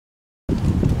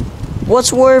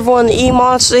What's word on the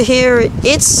E-Monster here?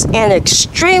 It's an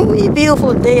extremely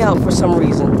beautiful day out for some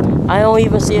reason. I don't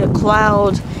even see a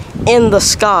cloud in the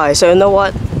sky. So you know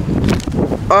what?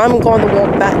 I'm going to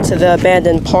walk back to the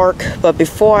abandoned park. But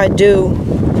before I do,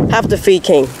 have to feed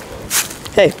King.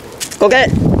 Hey, go get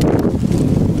it.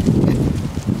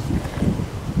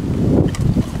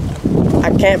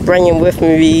 I can't bring him with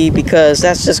me because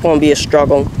that's just going to be a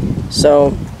struggle.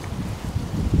 So,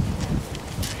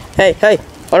 hey,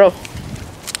 hold on.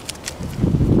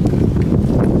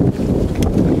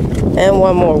 And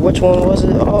one more. Which one was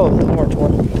it? Oh, the orange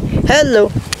one. Hello.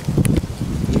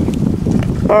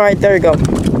 Alright, there you go.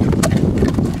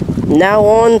 Now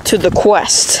on to the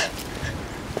quest.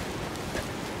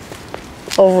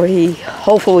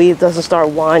 Hopefully it doesn't start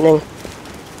whining.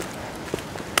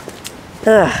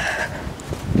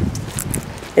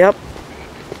 Yep.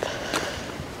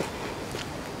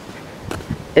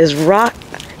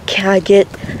 Can I get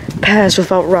past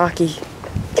without Rocky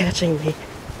catching me?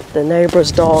 The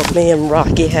neighbor's dog, me and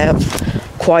Rocky have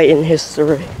quite an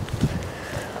history.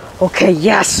 Okay,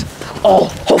 yes. Oh,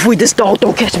 hopefully this dog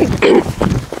don't catch me.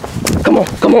 Come on,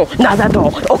 not that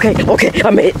dog. Okay, I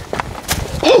made it.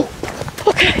 Oh,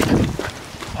 okay.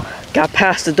 Got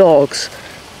past the dogs.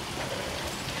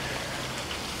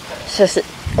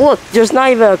 Look, there's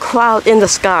not even a cloud in the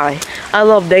sky. I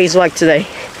love days like today.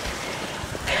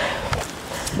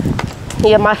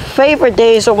 Yeah, my favorite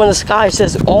days are when the sky is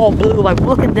just all blue. Like,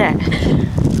 look at that.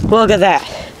 Look at that.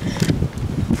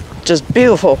 Just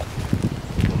beautiful.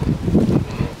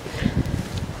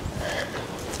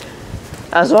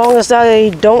 As long as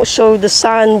I don't show the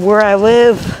sign where I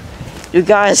live, you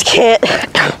guys can't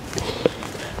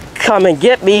come and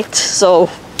get me. So,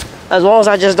 as long as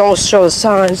I just don't show the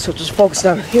sign, so just focus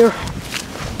down here.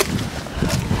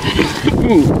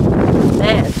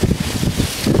 Man.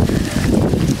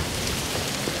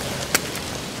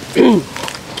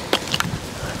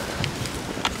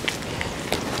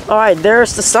 Alright,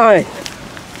 there's the sign.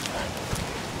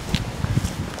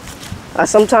 I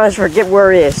sometimes forget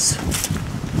where it is.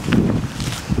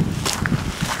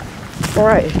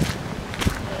 Alright.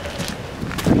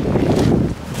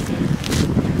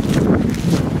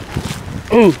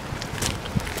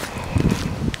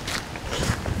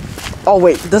 Oh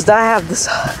wait, does that have this?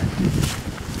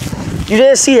 You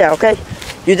didn't see that, okay?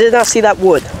 You did not see that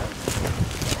wood.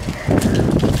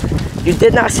 You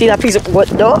did not see that piece of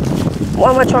wood. No.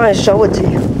 Why am I trying to show it to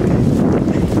you?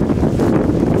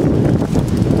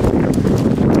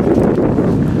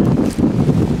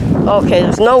 Okay,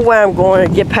 there's no way I'm going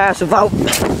to get past without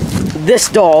this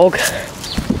dog.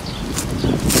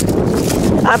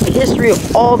 I have a history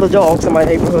of all the dogs in my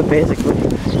neighborhood, basically.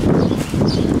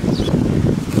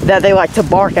 That they like to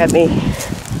bark at me.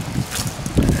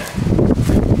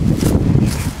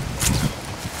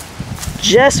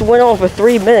 Just went on for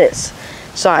 3 minutes.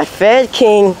 So I fed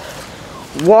King,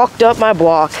 walked up my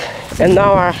block, and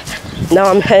now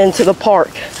I'm heading to the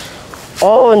park.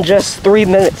 All in just 3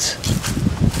 minutes.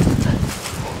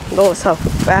 Notice how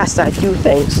fast I do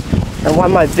things and why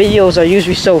my videos are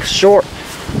usually so short.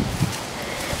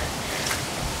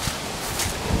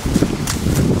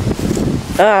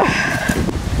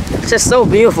 It's just so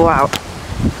beautiful out.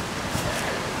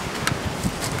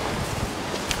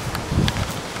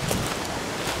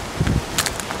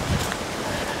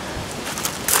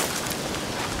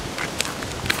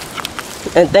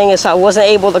 And the thing is, I wasn't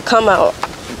able to come out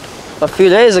a few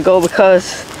days ago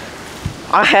because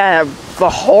I had a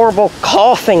horrible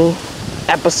coughing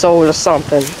episode or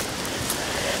something.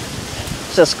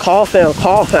 Just coughing and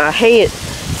coughing. I hate it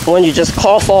when you just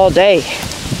cough all day.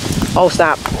 Oh,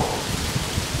 stop.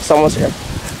 Someone's here.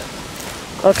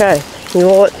 Okay, you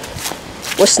know what?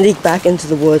 We'll sneak back into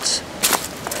the woods.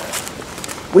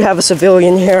 We have a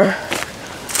civilian here.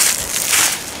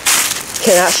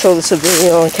 Cannot show the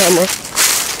civilian on camera.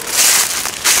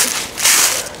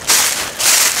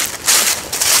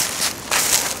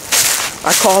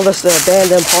 I call this the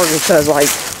abandoned park because, like,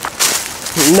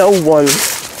 no one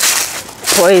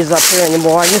plays up here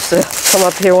anymore. I used to come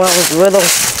up here when I was little.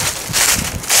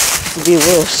 To be a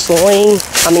little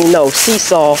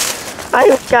seesaw.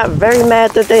 I got very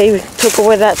mad that they took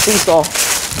away that seesaw.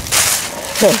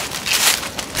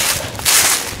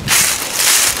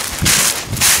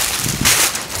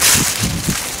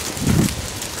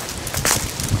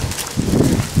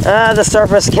 The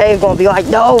surface cave gonna be like,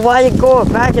 no, why are you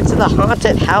going back into the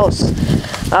haunted house?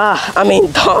 The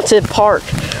haunted park.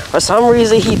 For some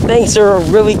reason, he thinks there are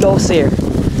really ghosts here.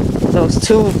 Those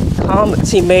 2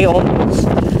 comments he made on those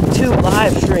 2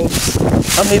 live streams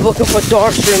of me looking for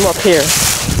Darkstream up here.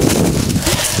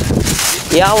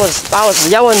 Yeah, I was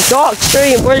yelling, "Dog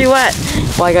Stream, where you at?"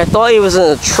 Like I thought he was in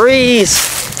the trees.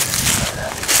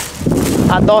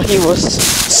 I thought he was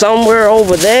somewhere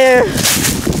over there.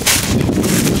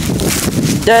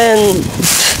 Then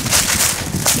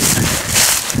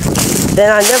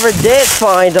I never did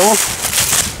find him.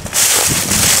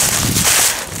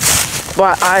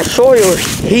 But I assure you,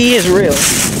 he is real.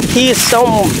 He is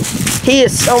somewhere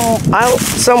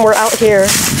out here.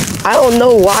 I don't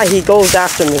know why he goes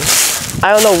after me.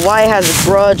 I don't know why he has a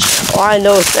grudge. All I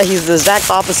know is that he's the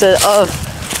exact opposite of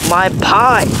my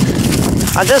pie.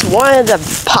 I just wanted a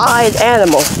pied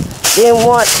animal. Didn't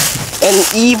want an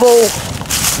evil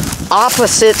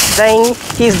opposite thing.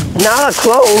 He's not a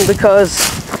clone because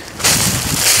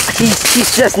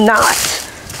he's just not.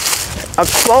 A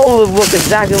clone would look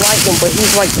exactly like him, but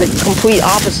he's like the complete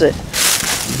opposite.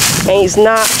 And he's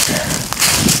not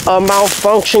a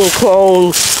malfunction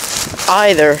clone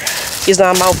either. He's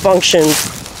not a malfunction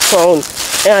clone.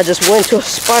 And I just went to a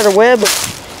spider web.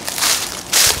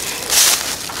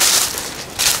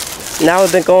 Now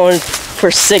we've been going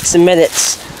for 6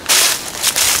 minutes.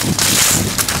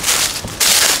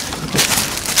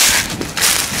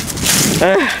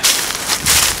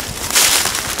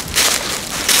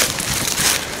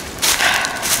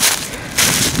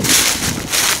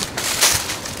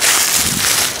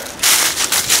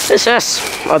 It's just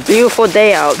a beautiful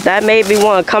day out. That made me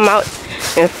want to come out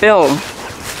and film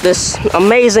this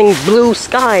amazing blue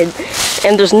sky,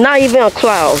 and there's not even a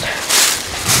cloud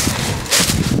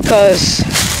because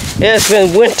it's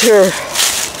been winter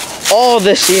all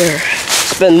this year.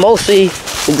 It's been mostly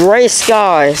gray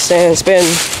skies, and it's been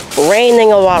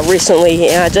raining a lot recently,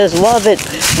 and I just love it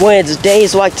when it's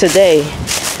days like today.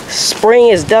 Spring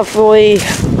is definitely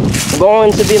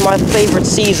going to be my favorite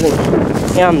season.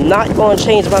 And I'm not going to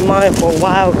change my mind for a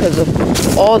while because of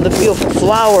all the beautiful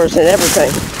flowers and everything.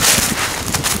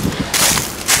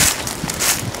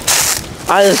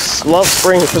 I just love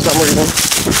spring for some reason.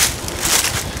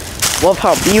 Love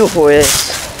how beautiful it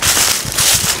is.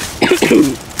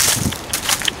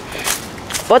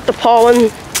 But the pollen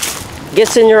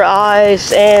gets in your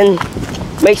eyes and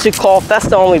makes you cough. That's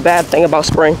the only bad thing about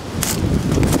spring.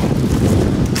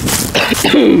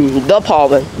 The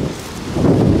pollen.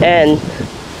 And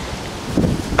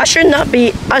I shouldn't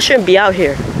be out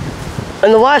here.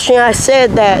 And the last thing I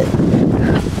said that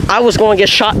I was going to get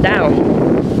shot down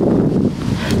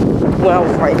when I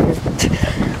was right here.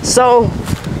 So,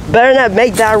 better not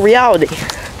make that a reality.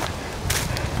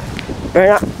 Better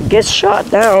not get shot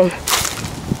down.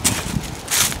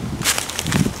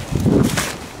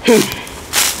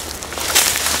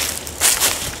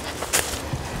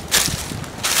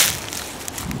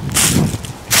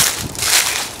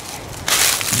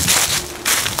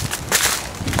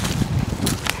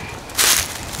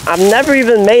 I've never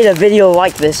even made a video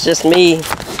like this, just me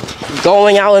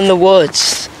going out in the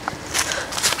woods.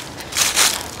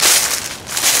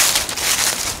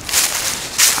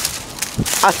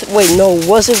 Wait, no,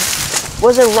 was it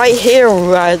right here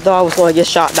where I thought I was going to get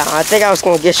shot down? I think I was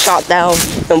going to get shot down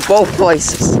in both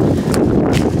places.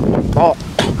 Oh.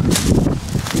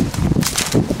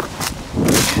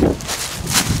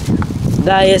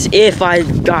 That is if I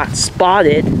got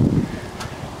spotted.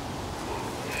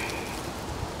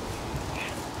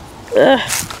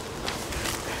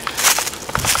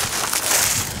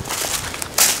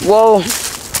 Well,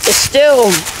 it's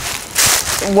still,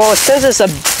 well, since it's a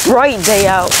bright day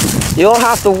out, you don't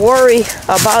have to worry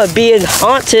about it being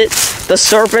haunted, the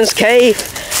Serpent's Cave.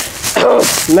 Oh,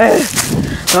 man.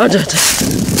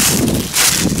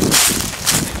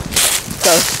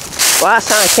 Because last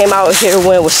time I came out here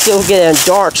when it was still getting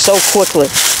dark so quickly.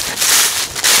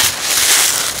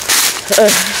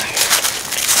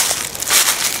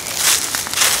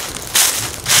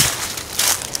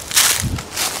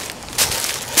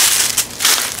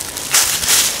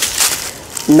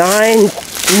 9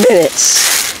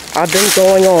 minutes I've been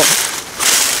going on.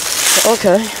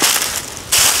 Okay.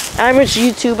 Average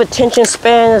YouTube attention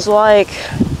span is like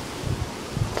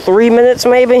 3 minutes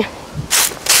maybe.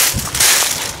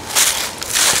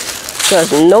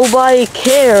 Because nobody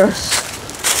cares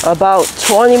about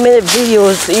 20-minute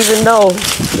videos, even though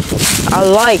I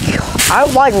like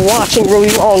watching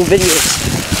really long videos.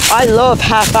 I love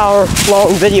half-hour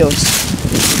long videos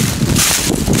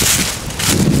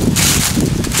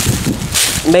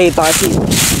made by people.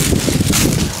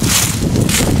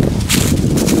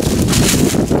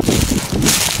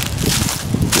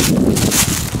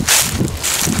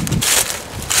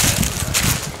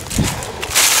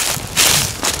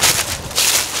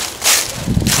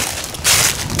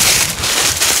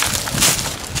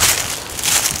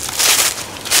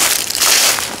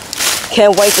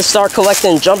 Can't wait to start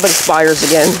collecting jumping spiders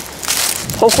again.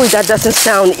 Hopefully that doesn't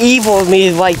sound evil of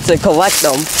me like to collect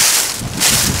them.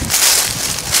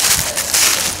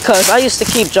 Because I used to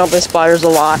keep jumping spiders a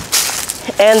lot.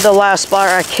 And the last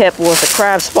spider I kept was a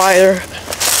crab spider.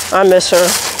 I miss her.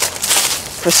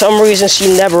 For some reason she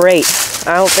never ate.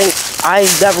 I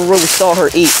never really saw her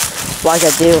eat like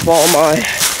I did with all my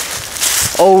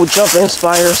old jumping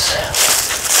spiders.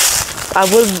 I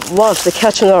would love to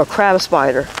catch another crab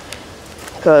spider.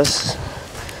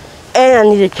 And I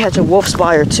need to catch a wolf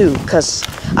spider too, because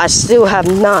I still have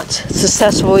not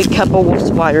successfully kept a wolf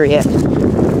spider yet.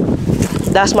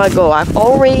 That's my goal. I've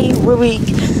already really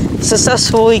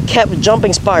successfully kept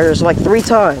jumping spiders like 3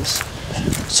 times.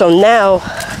 So now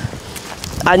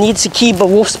I need to keep a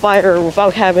wolf spider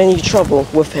without having any trouble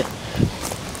with it.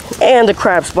 And a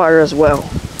crab spider as well.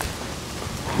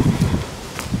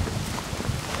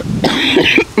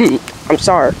 I'm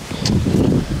sorry.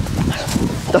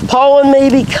 The pollen may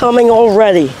be coming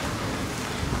already.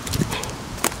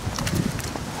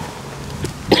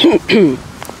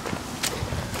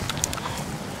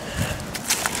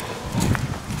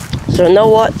 So you know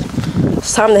what?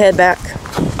 It's time to head back.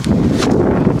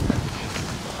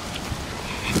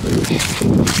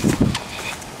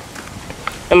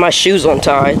 And my shoes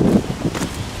untied.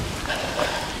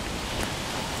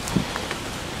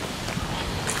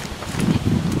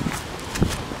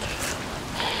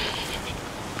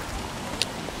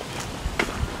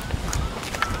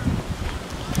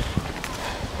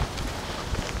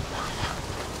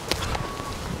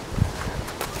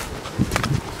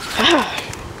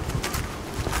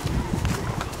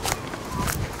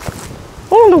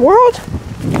 What in the world?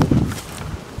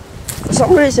 For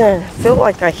some reason, I feel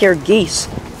like I hear geese.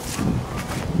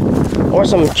 Or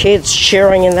some kids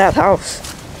cheering in that house.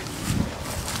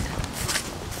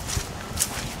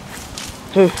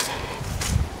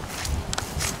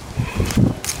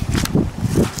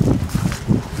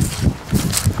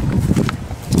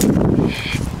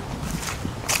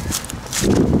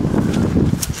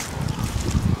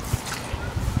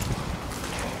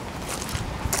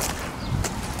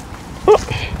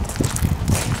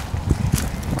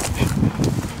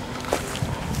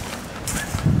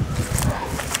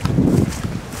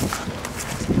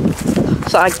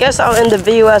 So I guess I'll end the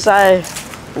video as I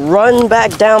run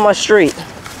back down my street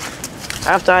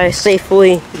after I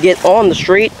safely get on the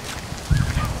street.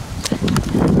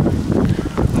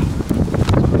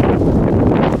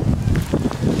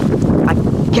 I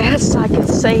guess I could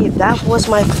say that was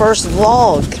my first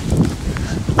vlog.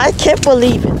 I can't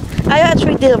believe it. I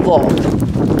actually did a vlog.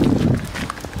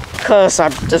 Because I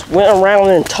just went around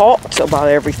and talked about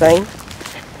everything.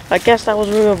 I guess that was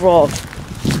really a vlog.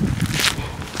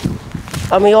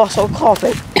 I mean, also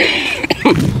coughing.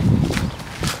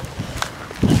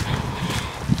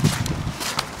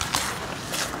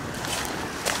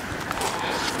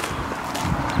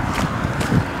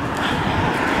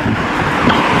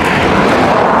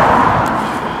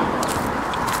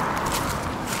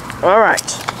 Alright.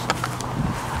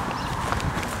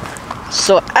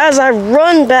 So as I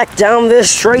run back down this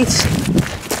street,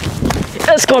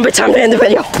 it's gonna be time to end the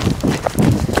video.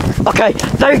 Okay,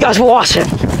 thank you guys for watching.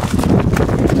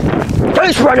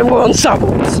 Thanks for running on the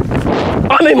sidewalks.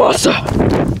 I'm a monster.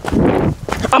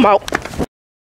 I'm out.